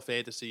 across all of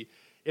fantasy.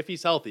 If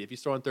he's healthy, if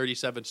he's throwing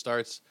 37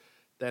 starts,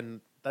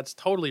 then that's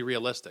totally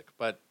realistic.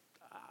 But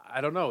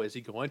I don't know. Is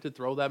he going to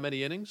throw that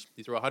many innings?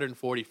 He threw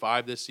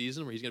 145 this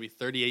season, where he's going to be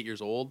 38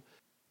 years old.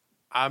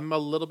 I'm a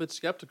little bit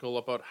skeptical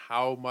about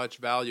how much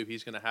value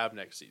he's going to have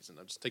next season.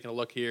 I'm just taking a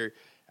look here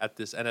at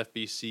this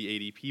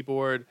NFBC ADP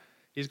board.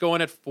 He's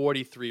going at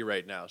 43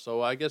 right now.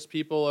 So I guess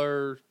people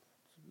are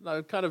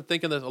kind of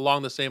thinking that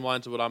along the same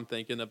lines of what I'm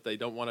thinking, if they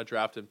don't want to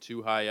draft him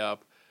too high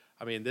up.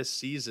 I mean, this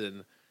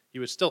season, he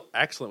was still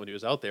excellent when he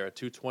was out there at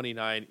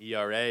 2.29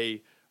 ERA,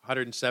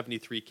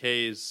 173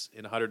 Ks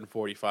in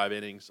 145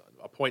 innings,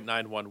 a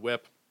 .91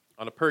 whip.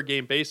 On a per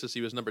game basis,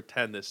 he was number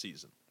 10 this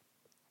season.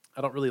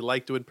 I don't really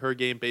like doing per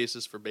game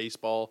basis for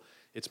baseball.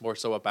 It's more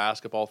so a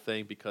basketball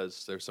thing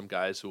because there's some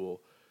guys who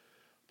will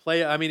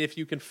play. I mean, if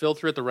you can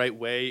filter it the right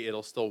way,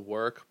 it'll still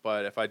work.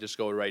 But if I just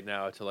go right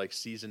now to like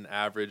season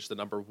average, the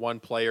number one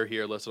player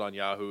here listed on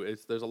Yahoo,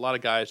 there's a lot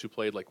of guys who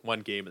played like one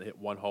game and hit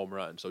one home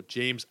run. So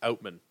James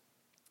Outman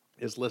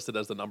is listed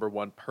as the number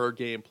one per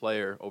game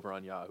player over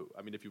on Yahoo.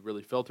 I mean, if you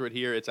really filter it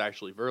here, it's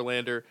actually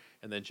Verlander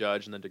and then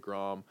Judge and then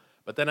DeGrom.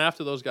 But then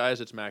after those guys,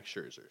 it's Max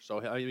Scherzer.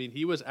 So, I mean,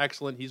 he was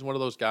excellent. He's one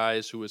of those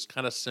guys who was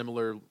kind of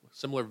similar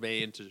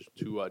vein to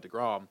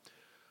DeGrom,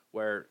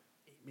 where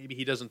maybe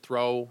he doesn't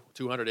throw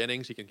 200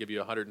 innings. He can give you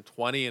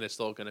 120, and it's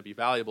still going to be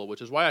valuable, which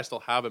is why I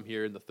still have him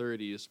here in the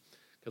 30s,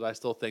 because I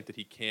still think that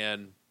he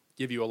can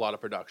give you a lot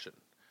of production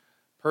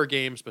per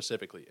game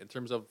specifically. In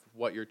terms of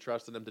what you're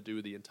trusting him to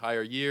do the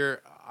entire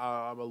year,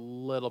 I'm a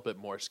little bit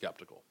more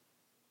skeptical,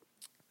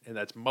 and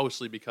that's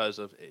mostly because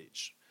of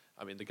age.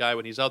 I mean, the guy,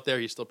 when he's out there,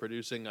 he's still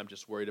producing. I'm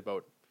just worried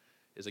about,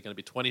 is it going to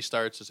be 20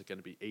 starts? Is it going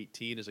to be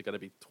 18? Is it going to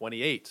be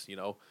 28? You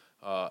know,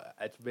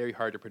 it's very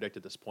hard to predict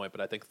at this point, but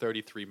I think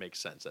 33 makes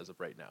sense as of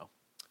right now.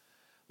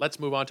 Let's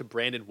move on to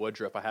Brandon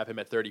Woodruff. I have him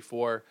at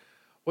 34.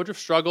 Woodruff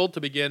struggled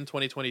to begin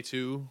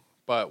 2022,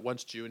 but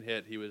once June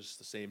hit, he was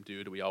the same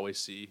dude we always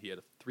see. He had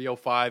a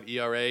 3.05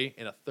 ERA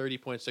and a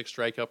 30.6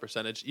 strikeout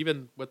percentage,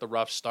 even with the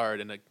rough start,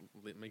 and it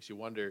makes you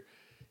wonder,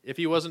 if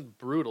he wasn't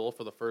brutal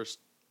for the first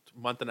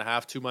month and a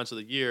half, 2 months of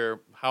the year,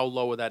 how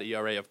low would that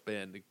ERA have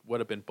been? It would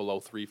have been below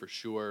 3 for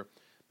sure.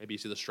 Maybe you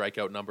see the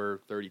strikeout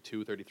number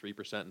 32,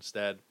 33%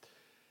 instead.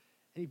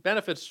 And he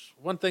benefits,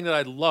 one thing that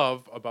I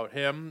love about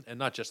him, and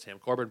not just him,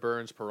 Corbin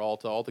Burns,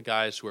 Peralta, all the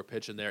guys who are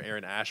pitching there,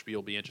 Aaron Ashby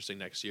will be interesting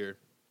next year,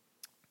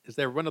 is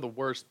they're one of the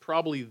worst,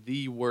 probably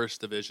the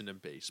worst division in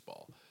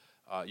baseball.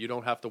 You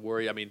don't have to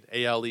worry. I mean,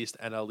 AL East,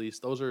 NL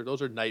East, those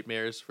are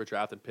nightmares for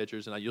drafting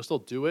pitchers, and you'll still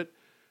do it.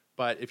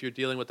 But if you're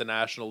dealing with the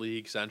National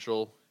League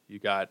Central, you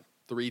got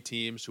 3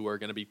 teams who are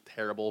going to be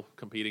terrible,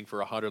 competing for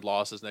 100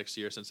 losses next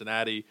year,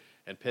 Cincinnati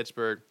and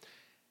Pittsburgh.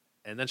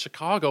 And then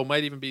Chicago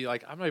might even be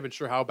like, I'm not even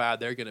sure how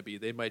bad they're going to be.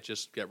 They might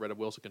just get rid of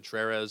Wilson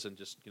Contreras and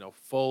just,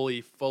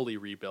 fully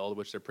rebuild,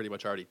 which they're pretty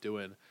much already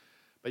doing.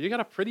 But you got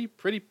a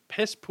pretty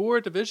piss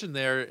poor division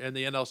there in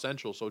the NL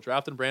Central. So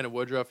drafting Brandon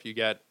Woodruff, you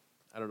get,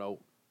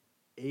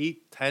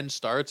 8-10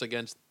 starts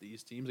against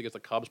these teams, against the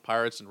Cubs,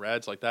 Pirates, and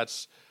Reds. Like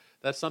that's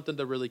something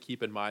to really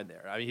keep in mind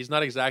there. I mean, he's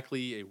not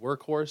exactly a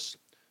workhorse,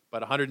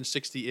 but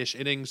 160-ish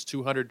innings,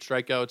 200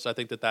 strikeouts, I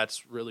think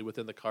that's really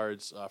within the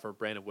cards for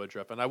Brandon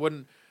Woodruff. And I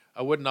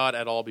would not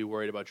at all be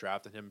worried about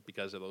drafting him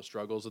because of those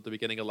struggles at the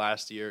beginning of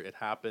last year. It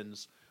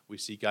happens. We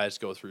see guys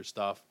go through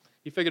stuff.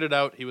 He figured it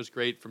out. He was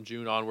great from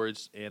June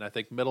onwards, and I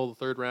think middle of the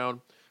third round,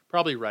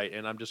 probably right.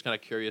 And I'm just kind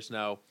of curious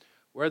now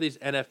where these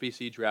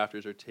NFBC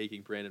drafters are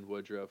taking Brandon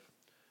Woodruff.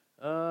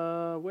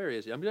 Where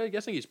is he? I'm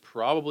guessing he's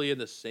probably in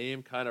the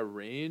same kind of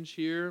range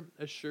here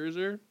as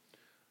Scherzer.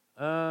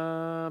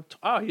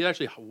 He's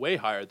actually way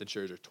higher than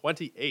Scherzer,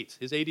 28.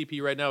 His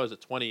ADP right now is at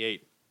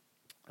 28.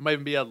 It might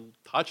even be a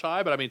touch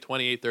high, but I mean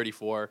 28,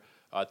 34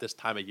 at this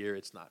time of year,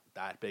 it's not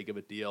that big of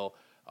a deal.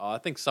 I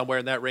think somewhere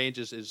in that range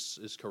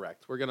is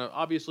correct. We're gonna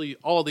obviously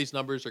all of these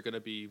numbers are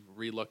gonna be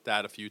relooked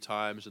at a few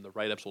times, and the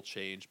write-ups will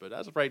change. But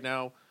as of right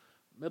now,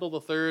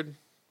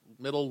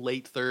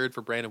 late third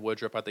for Brandon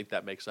Woodruff, I think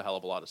that makes a hell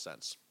of a lot of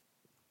sense.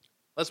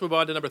 Let's move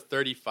on to number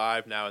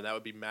 35 now, and that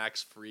would be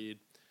Max Fried.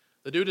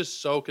 The dude is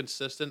so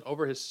consistent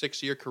over his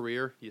 6-year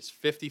career. He is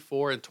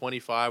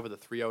 54-25 with a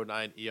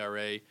 3.09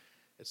 ERA.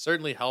 It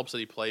certainly helps that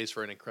he plays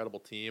for an incredible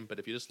team, but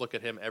if you just look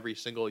at him every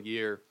single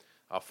year,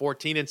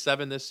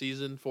 14-7 this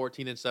season,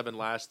 14-7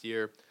 last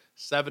year,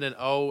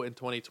 7-0 in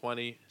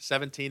 2020,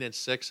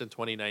 17-6 in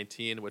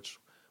 2019, which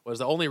was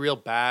the only real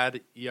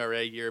bad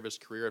ERA year of his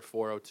career at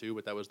 4.02,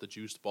 but that was the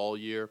juiced ball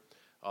year.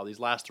 These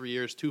last 3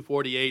 years,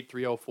 2.48,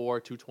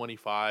 3.04,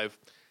 2.25.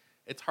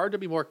 It's hard to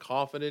be more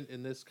confident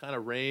in this kind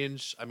of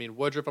range. I mean,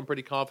 Woodruff I'm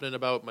pretty confident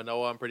about.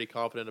 Manoah I'm pretty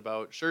confident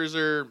about.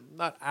 Scherzer,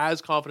 not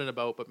as confident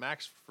about, but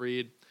Max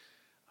Fried,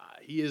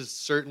 he is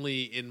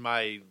certainly in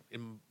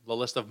the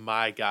list of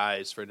my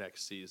guys for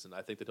next season.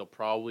 I think that he'll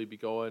probably be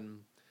going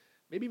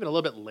maybe even a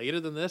little bit later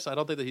than this. I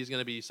don't think that he's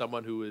going to be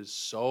someone who is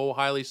so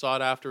highly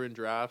sought after in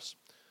drafts.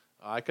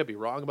 I could be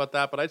wrong about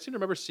that, but I seem to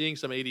remember seeing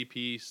some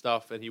ADP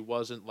stuff, and he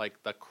wasn't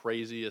like the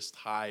craziest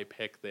high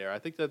pick there. I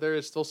think that there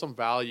is still some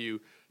value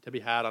to be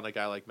had on a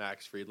guy like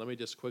Max Fried. Let me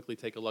just quickly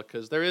take a look,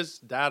 because there is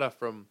data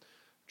from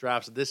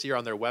drafts this year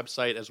on their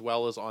website as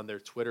well as on their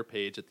Twitter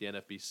page at the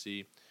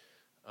NFBC.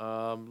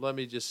 Let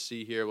me just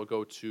see here. We'll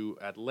go to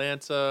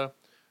Atlanta,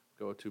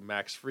 go to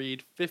Max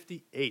Fried,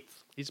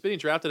 58th. He's being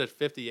drafted at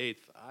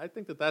 58th. I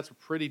think that's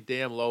pretty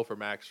damn low for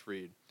Max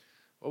Fried.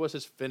 What was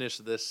his finish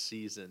this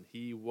season?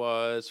 He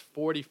was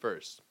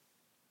 41st.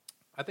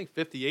 I think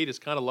 58 is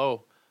kind of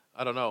low.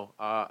 I don't know.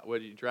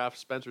 Would you draft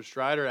Spencer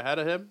Strider ahead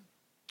of him?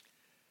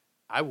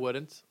 I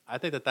wouldn't. I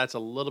think that's a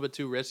little bit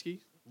too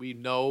risky. We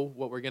know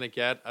what we're going to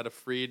get out of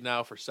Fried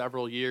now for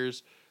several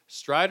years.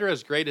 Strider,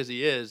 as great as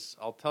he is,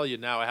 I'll tell you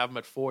now, I have him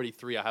at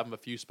 43. I have him a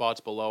few spots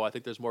below. I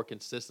think there's more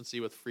consistency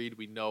with Fried.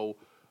 We know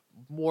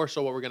more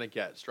so what we're going to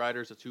get.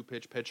 Strider's a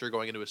 2-pitch pitcher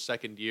going into his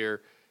second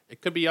year.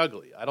 It could be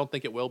ugly. I don't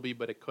think it will be,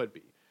 but it could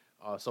be.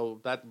 So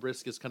that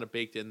risk is kind of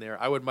baked in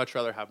there. I would much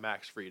rather have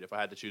Max Fried if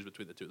I had to choose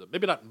between the two of them.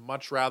 Maybe not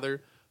much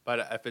rather, but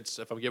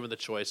if I'm given the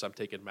choice, I'm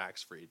taking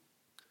Max Fried.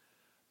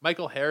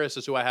 Michael Harris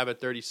is who I have at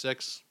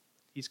 36.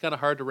 He's kind of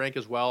hard to rank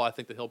as well. I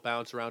think that he'll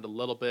bounce around a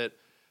little bit.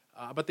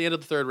 But the end of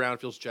the third round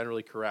feels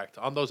generally correct.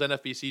 On those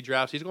NFBC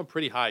drafts, he's going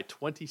pretty high.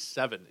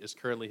 27 is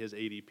currently his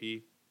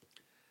ADP.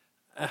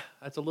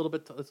 That's a little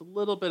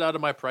bit out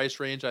of my price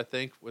range, I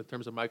think, in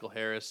terms of Michael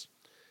Harris.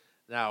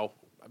 Now,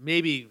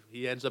 maybe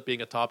he ends up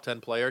being a top 10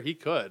 player. He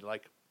could.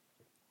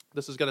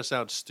 This is going to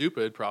sound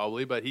stupid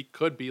probably, but he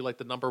could be like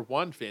the number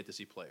one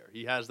fantasy player.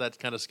 He has that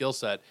kind of skill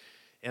set.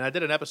 And I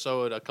did an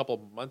episode a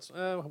couple months,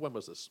 when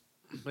was this?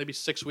 Maybe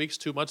 6 weeks,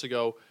 2 months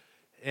ago.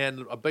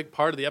 And a big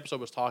part of the episode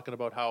was talking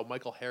about how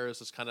Michael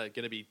Harris is kind of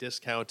going to be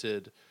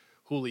discounted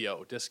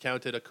Julio,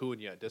 discounted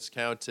Acuna,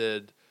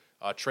 discounted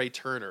Trey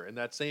Turner in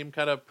that same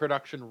kind of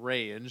production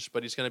range,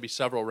 but he's going to be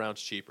several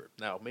rounds cheaper.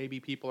 Now, maybe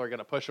people are going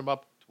to push him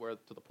up to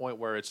the point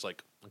where it's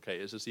like, okay,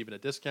 is this even a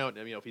discount?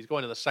 I mean, if he's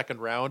going in the second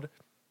round,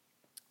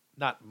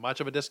 not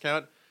much of a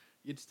discount.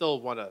 You'd still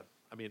want to,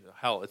 I mean,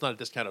 hell, it's not a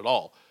discount at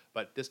all,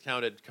 but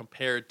discounted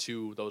compared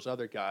to those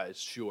other guys,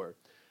 sure.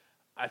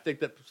 I think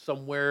that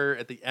somewhere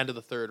at the end of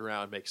the third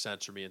round makes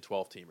sense for me in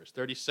 12-teamers.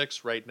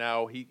 36 right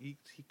now, he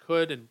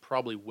could and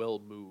probably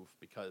will move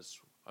because,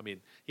 I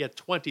mean, he had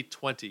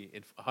 20-20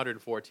 in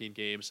 114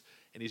 games,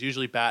 and he's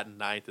usually batting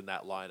ninth in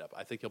that lineup.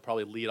 I think he'll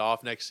probably lead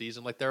off next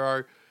season. Like, there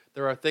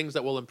are things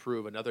that will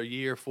improve. Another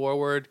year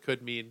forward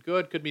could mean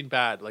good, could mean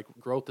bad. Like,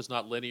 growth is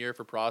not linear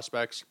for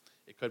prospects.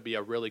 It could be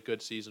a really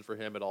good season for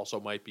him. It also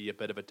might be a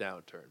bit of a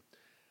downturn.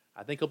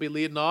 I think he'll be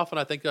leading off, and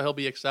I think he'll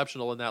be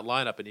exceptional in that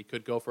lineup, and he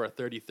could go for a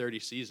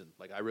 30-30 season.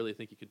 Like, I really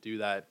think he could do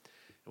that.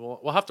 And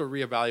we'll have to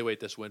reevaluate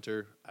this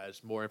winter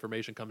as more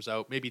information comes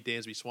out. Maybe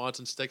Dansby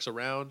Swanson sticks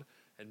around,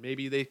 and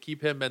maybe they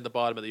keep him in the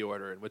bottom of the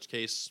order, in which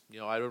case,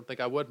 I don't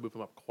think I would move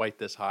him up quite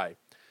this high.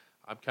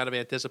 I'm kind of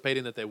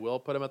anticipating that they will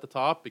put him at the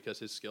top because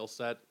his skill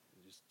set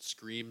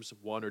screams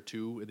 1 or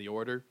 2 in the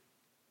order.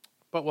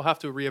 But we'll have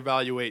to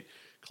reevaluate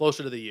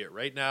closer to the year.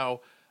 Right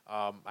now,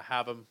 I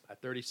have him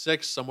at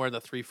 36, somewhere in the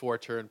 3-4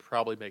 turn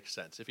probably makes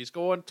sense. If he's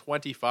going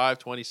 25,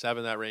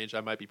 27, that range, I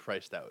might be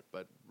priced out.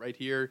 But right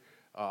here,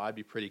 I'd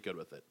be pretty good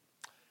with it.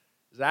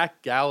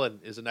 Zach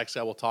Gallen is the next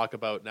guy we'll talk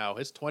about now.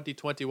 His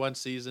 2021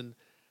 season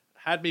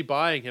had me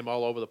buying him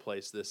all over the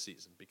place this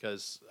season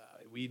because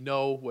we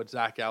know what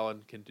Zach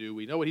Gallen can do.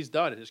 We know what he's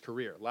done in his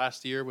career.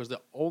 Last year was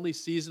the only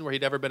season where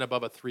he'd ever been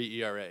above a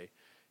 3 ERA,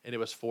 and it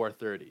was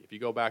 4.30. If you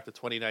go back to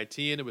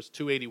 2019, it was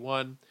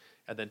 2.81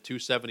 and then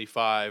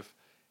 2.75.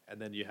 And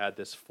then you had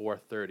this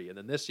 4.30. And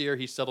then this year,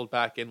 he settled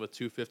back in with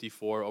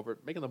 2.54 over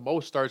making the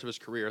most starts of his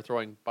career,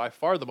 throwing by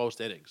far the most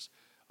innings.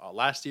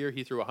 Last year,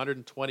 he threw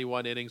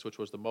 121 innings, which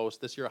was the most.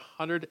 This year,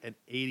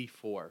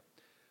 184.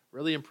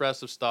 Really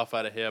impressive stuff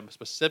out of him.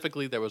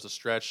 Specifically, there was a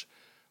stretch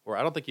where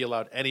I don't think he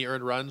allowed any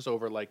earned runs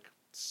over like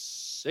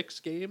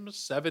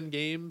 7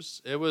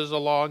 games. It was a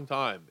long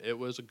time. It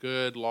was a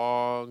good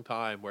long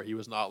time where he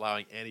was not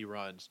allowing any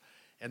runs.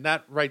 And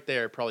that right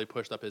there probably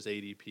pushed up his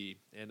ADP.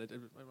 And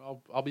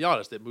I'll be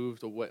honest, it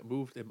moved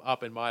him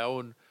up in my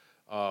own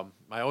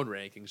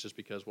rankings just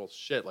because, well,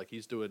 shit, like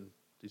he's doing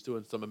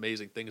some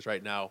amazing things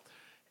right now.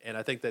 And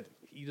I think that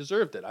he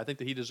deserved it. I think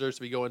that he deserves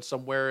to be going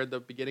somewhere in the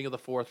beginning of the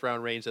 4th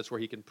round range. That's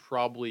where he can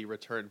probably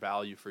return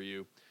value for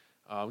you.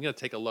 I'm going to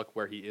take a look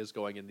where he is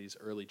going in these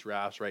early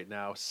drafts right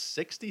now.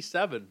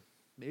 67.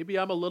 Maybe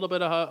I'm a little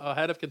bit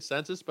ahead of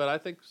consensus, but I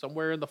think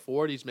somewhere in the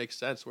 40s makes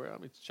sense.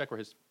 Check where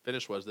his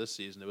finish was this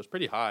season. It was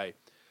pretty high,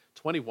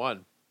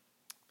 21.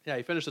 Yeah,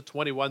 he finished at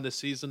 21 this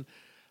season.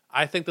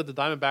 I think that the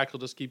Diamondbacks will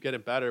just keep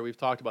getting better. We've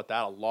talked about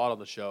that a lot on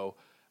the show.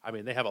 I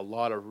mean, they have a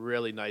lot of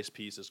really nice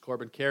pieces.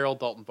 Corbin Carroll,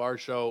 Dalton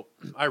Varsho.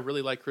 I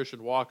really like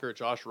Christian Walker.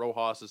 Josh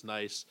Rojas is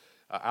nice.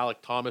 Alec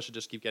Thomas should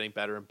just keep getting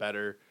better and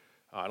better.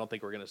 I don't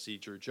think we're going to see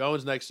Drew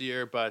Jones next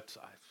year, but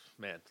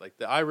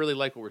I really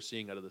like what we're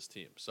seeing out of this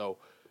team. So,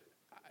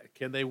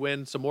 can they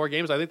win some more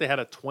games? I think they had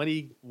a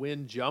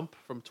 20-win jump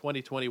from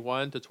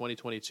 2021 to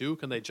 2022.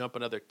 Can they jump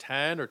another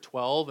 10 or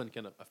 12, and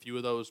can a few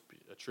of those be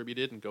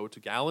attributed and go to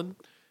Gallen?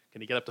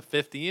 Can he get up to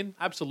 15?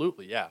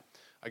 Absolutely, yeah.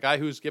 A guy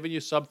who's giving you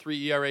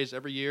sub-3 ERAs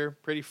every year,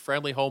 pretty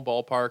friendly home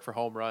ballpark for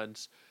home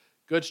runs,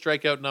 good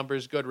strikeout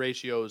numbers, good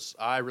ratios.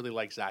 I really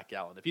like Zach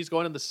Gallen. If he's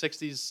going in the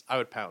 60s, I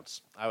would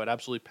pounce. I would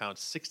absolutely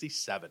pounce.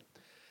 67.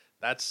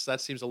 That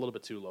seems a little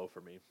bit too low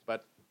for me,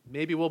 but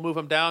maybe we'll move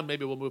him down.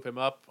 Maybe we'll move him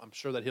up. I'm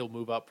sure that he'll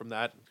move up from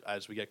that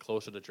as we get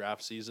closer to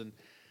draft season.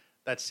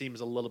 That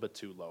seems a little bit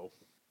too low.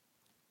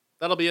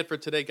 That'll be it for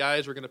today,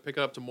 guys. We're going to pick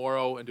it up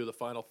tomorrow and do the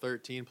final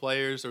 13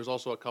 players. There's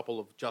also a couple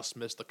of just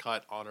missed the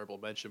cut honorable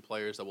mention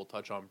players that we'll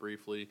touch on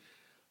briefly.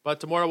 But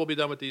tomorrow we'll be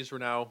done with these for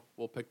now.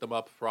 We'll pick them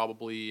up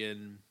probably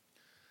in,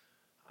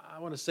 I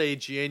want to say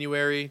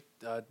January.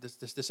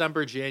 this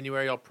December,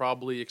 January, I'll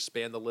probably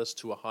expand the list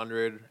to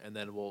 100, and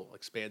then we'll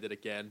expand it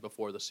again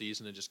before the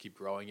season and just keep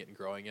growing it and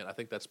growing it. I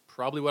think that's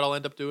probably what I'll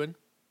end up doing.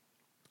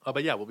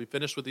 But yeah, we'll be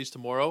finished with these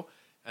tomorrow,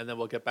 and then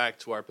we'll get back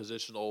to our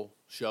positional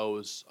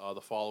shows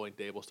the following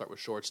day. We'll start with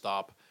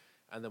shortstop,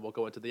 and then we'll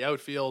go into the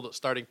outfield,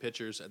 starting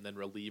pitchers, and then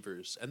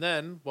relievers. And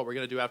then what we're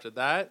going to do after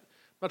that,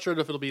 I'm not sure if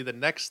it'll be the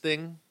next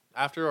thing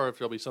after or if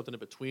it'll be something in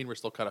between. We're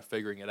still kind of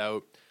figuring it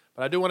out.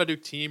 But I do want to do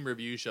team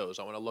review shows.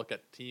 I want to look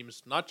at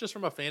teams, not just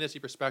from a fantasy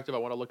perspective. I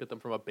want to look at them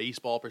from a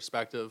baseball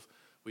perspective.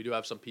 We do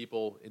have some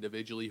people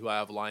individually who I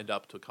have lined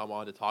up to come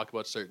on to talk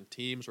about certain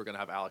teams. We're going to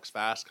have Alex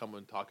Fast come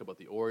and talk about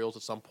the Orioles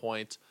at some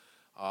point.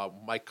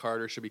 Mike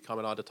Carter should be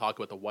coming on to talk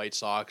about the White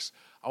Sox.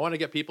 I want to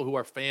get people who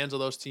are fans of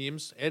those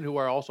teams and who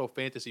are also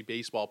fantasy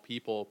baseball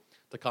people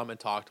to come and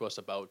talk to us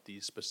about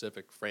these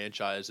specific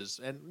franchises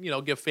and,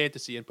 give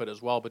fantasy input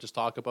as well, but just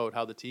talk about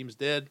how the teams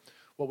did,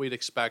 what we'd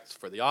expect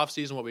for the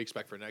offseason, what we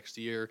expect for next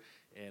year,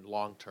 and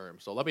long term.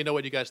 So let me know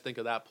what you guys think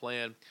of that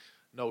plan.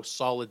 No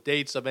solid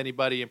dates of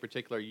anybody in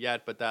particular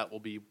yet, but that will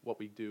be what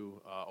we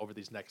do over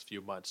these next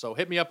few months. So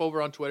hit me up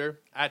over on Twitter,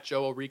 at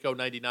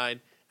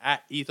JoeOrico99,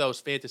 at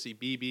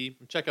EthosFantasyBB,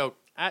 and check out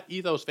at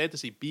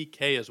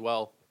EthosFantasyBK as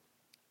well,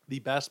 the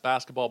best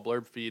basketball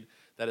blurb feed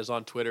that is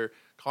on Twitter.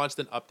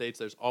 Constant updates.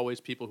 There's always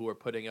people who are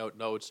putting out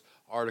notes,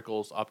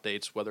 articles,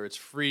 updates, whether it's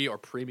free or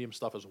premium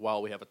stuff as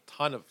well. We have a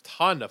ton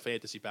of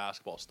fantasy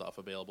basketball stuff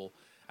available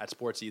at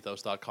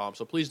sportsethos.com.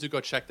 So please do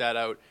go check that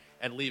out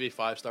and leave a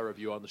 5-star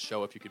review on the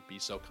show if you could be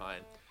so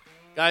kind.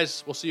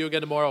 Guys, we'll see you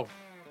again tomorrow.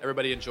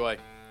 Everybody enjoy.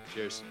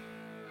 Cheers.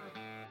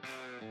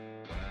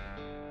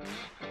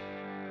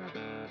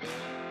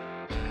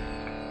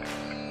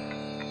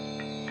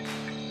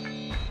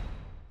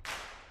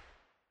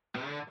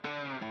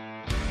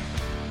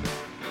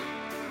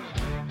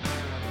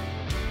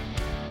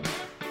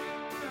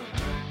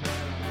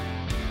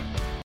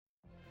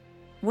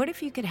 What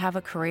if you could have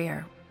a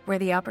career where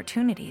the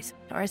opportunities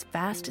are as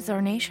vast as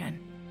our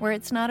nation, where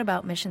it's not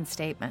about mission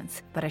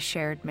statements, but a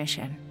shared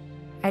mission?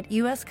 At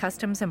U.S.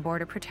 Customs and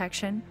Border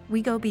Protection,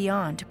 we go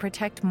beyond to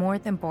protect more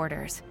than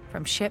borders.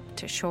 From ship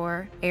to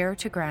shore, air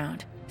to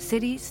ground,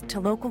 cities to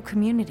local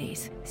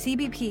communities,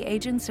 CBP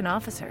agents and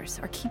officers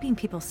are keeping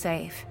people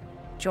safe.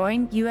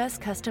 Join U.S.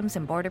 Customs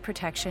and Border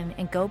Protection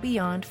and go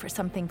beyond for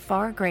something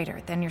far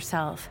greater than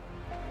yourself.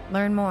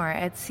 Learn more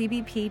at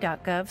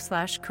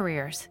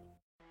cbp.gov/careers.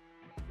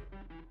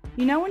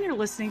 You know when you're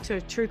listening to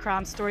a true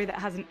crime story that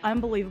has an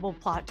unbelievable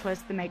plot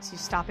twist that makes you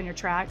stop in your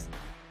tracks?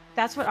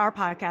 That's what our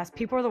podcast,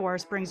 People Are the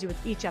Worst, brings you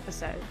with each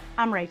episode.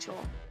 I'm Rachel.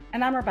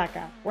 And I'm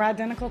Rebecca. We're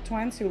identical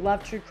twins who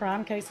love true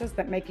crime cases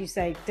that make you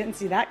say, didn't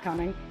see that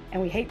coming, and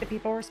we hate the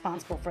people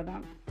responsible for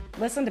them.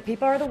 Listen to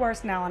People Are the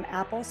Worst now on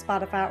Apple,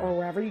 Spotify, or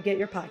wherever you get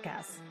your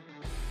podcasts.